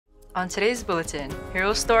On today's bulletin,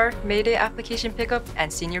 Hero Store, May Day application pickup,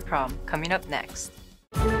 and senior prom coming up next.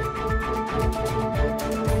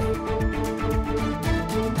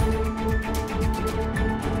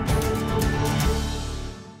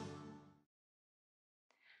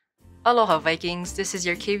 Aloha Vikings, this is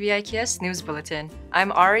your KVIKS News Bulletin.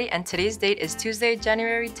 I'm Ari and today's date is Tuesday,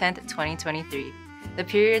 January 10th, 2023. The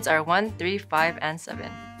periods are 1, 3, 5, and 7.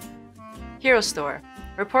 Hero Store.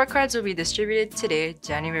 Report cards will be distributed today,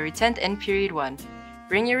 January 10th in Period 1.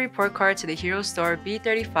 Bring your report card to the Hero Store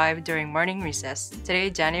B35 during morning recess, today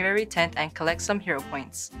January 10th, and collect some Hero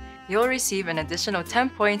points. You'll receive an additional 10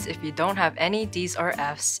 points if you don't have any Ds or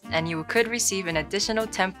Fs, and you could receive an additional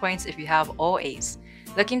 10 points if you have all As.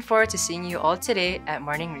 Looking forward to seeing you all today at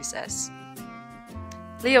morning recess.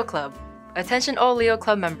 Leo Club. Attention all Leo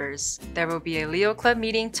Club members. There will be a Leo Club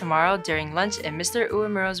meeting tomorrow during lunch in Mr.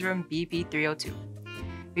 Uemuro's room BB302.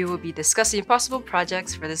 We will be discussing possible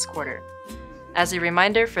projects for this quarter. As a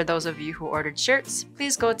reminder for those of you who ordered shirts,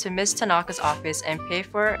 please go to Ms. Tanaka's office and pay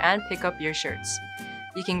for and pick up your shirts.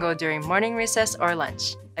 You can go during morning recess or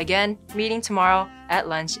lunch. Again, meeting tomorrow at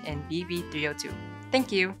lunch in BB302.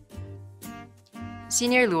 Thank you!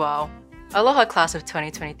 Senior Luau. Aloha Class of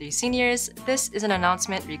 2023 Seniors, this is an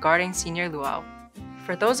announcement regarding Senior Luau.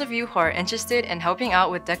 For those of you who are interested in helping out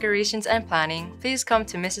with decorations and planning, please come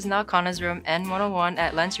to Mrs. Nakana's room N101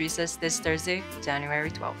 at lunch recess this Thursday, January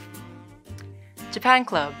 12th. Japan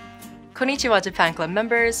Club. Konnichiwa Japan Club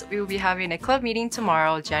members, we will be having a club meeting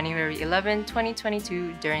tomorrow, January 11,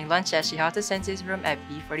 2022 during lunch at Shihata Sensei's room at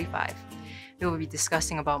B45. We will be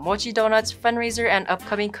discussing about Mochi Donuts, fundraiser, and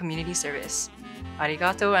upcoming community service.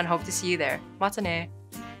 Arigato and hope to see you there. Matane!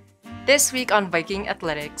 This week on Viking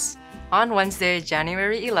Athletics. On Wednesday,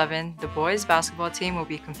 January 11, the boys basketball team will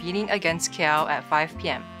be competing against Keao at 5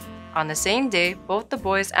 p.m. On the same day, both the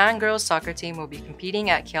boys and girls soccer team will be competing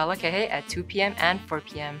at Kealakehe at 2 p.m. and 4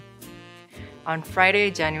 p.m. On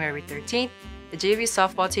Friday, January 13th, the JV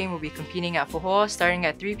softball team will be competing at Pohoa starting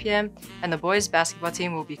at 3 p.m. and the boys basketball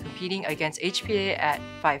team will be competing against HPA at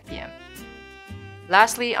 5 p.m.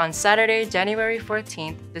 Lastly, on Saturday, January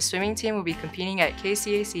 14th, the swimming team will be competing at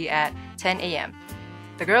KCAC at 10 a.m.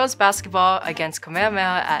 The girls basketball against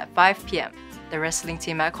Kamehameha at 5 p.m. The wrestling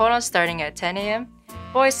team at Kona starting at 10 a.m.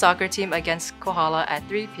 Boys soccer team against Kohala at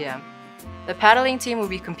 3 p.m. The paddling team will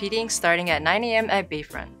be competing starting at 9 a.m. at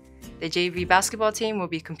Bayfront. The JV basketball team will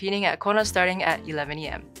be competing at Kona starting at 11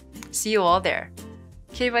 a.m. See you all there.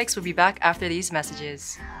 KVIKS will be back after these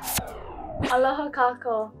messages. Aloha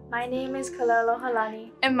kako. My name is Kalelo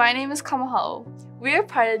Halani. And my name is Kamahao. We are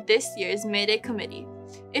part of this year's May Day committee.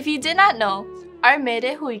 If you did not know, our May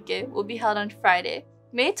Day Huike will be held on Friday,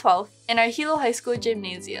 May 12th in our Hilo High School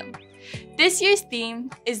Gymnasium. This year's theme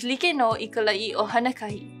is Like no Ikalai o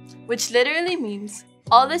Hanakahi, which literally means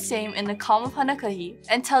all the same in the calm of Hanakahi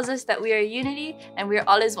and tells us that we are unity and we are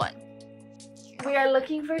all as one. We are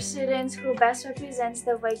looking for students who best represents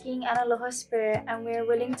the Viking and Aloha spirit, and we are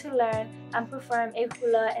willing to learn and perform a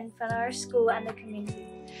hula in front of our school and the community.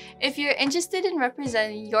 If you're interested in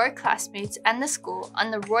representing your classmates and the school on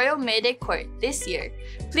the Royal May Day Court this year,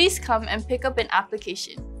 please come and pick up an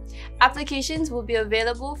application. Applications will be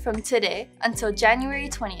available from today until January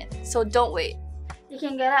 20th, so don't wait. You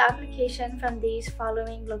can get an application from these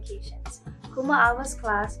following locations. Kuma Awa's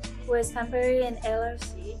class, who is temporary in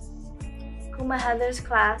LRC. Kuma Heather's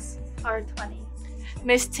class, R20.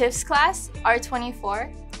 Miss Tiff's class,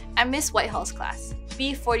 R24, and Miss Whitehall's class,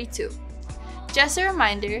 B42. Just a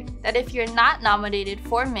reminder that if you're not nominated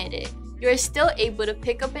for May Day, you are still able to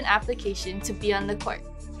pick up an application to be on the court.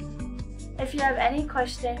 If you have any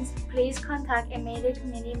questions, please contact a May Day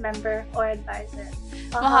community member or advisor.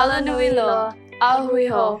 Mahalo nui loa. Ahui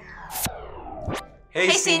ho. Hey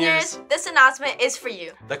seniors! This announcement is for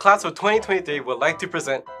you. The class of 2023 would like to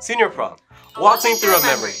present Senior Prom, Waltzing Through a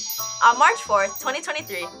Memory. On March 4th,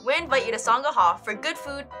 2023, we invite you to Sangha Hall for good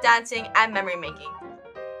food, dancing, and memory making.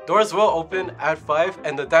 Doors will open at 5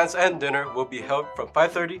 and the dance and dinner will be held from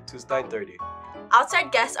 5:30 to 9:30.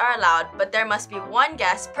 Outside guests are allowed, but there must be one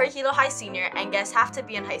guest per Hilo High Senior and guests have to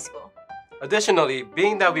be in high school. Additionally,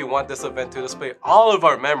 being that we want this event to display all of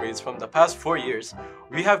our memories from the past 4 years,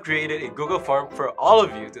 we have created a Google form for all of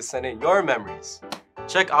you to send in your memories.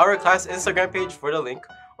 Check our class Instagram page for the link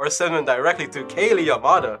or send them directly to Kaylee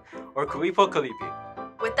Yamada or Kuipo Kalipi.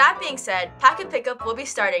 With that being said, packet pickup will be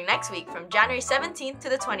starting next week from January 17th to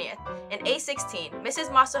the 20th in A16, Mrs.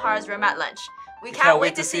 Masahara's room at lunch. We can't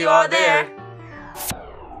wait to see you all there!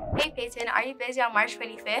 Hey Peyton, are you busy on March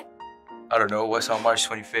 25th? I don't know, what's on March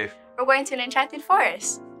 25th? We're going to an enchanted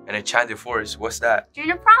forest. An enchanted forest, what's that?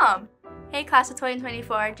 Junior prom! Hey class of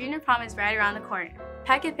 2024, junior prom is right around the corner.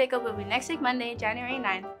 Packet pickup will be next week Monday, January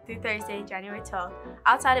 9th through Thursday, January 12th,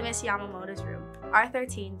 outside of Miss Yamamoto's room,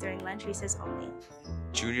 R13 during lunch recess only.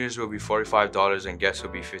 Juniors will be $45 and guests will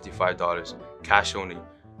be $55, cash only.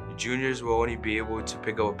 Juniors will only be able to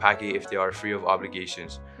pick up a packet if they are free of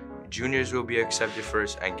obligations. Juniors will be accepted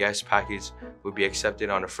first and guest packets will be accepted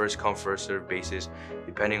on a first-come, first-served basis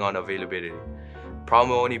depending on availability. Prom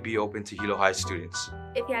will only be open to Hilo High students.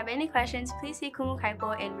 If you have any questions, please see Kumu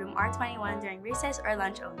Kaipo in room R21 during recess or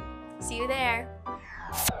lunch only. See you there!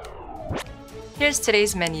 Here's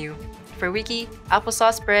today's menu. For wiki,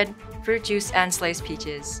 applesauce bread, fruit juice, and sliced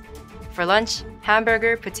peaches. For lunch,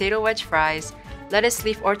 hamburger, potato wedge fries, lettuce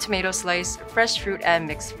leaf or tomato slice, fresh fruit, and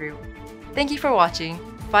mixed fruit. Thank you for watching.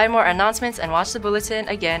 Find more announcements and watch the bulletin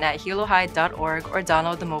again at hilohigh.org or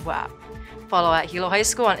download the mobile app. Follow at Hilo High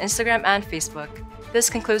School on Instagram and Facebook. This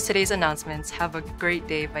concludes today's announcements. Have a great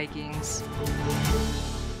day, Vikings.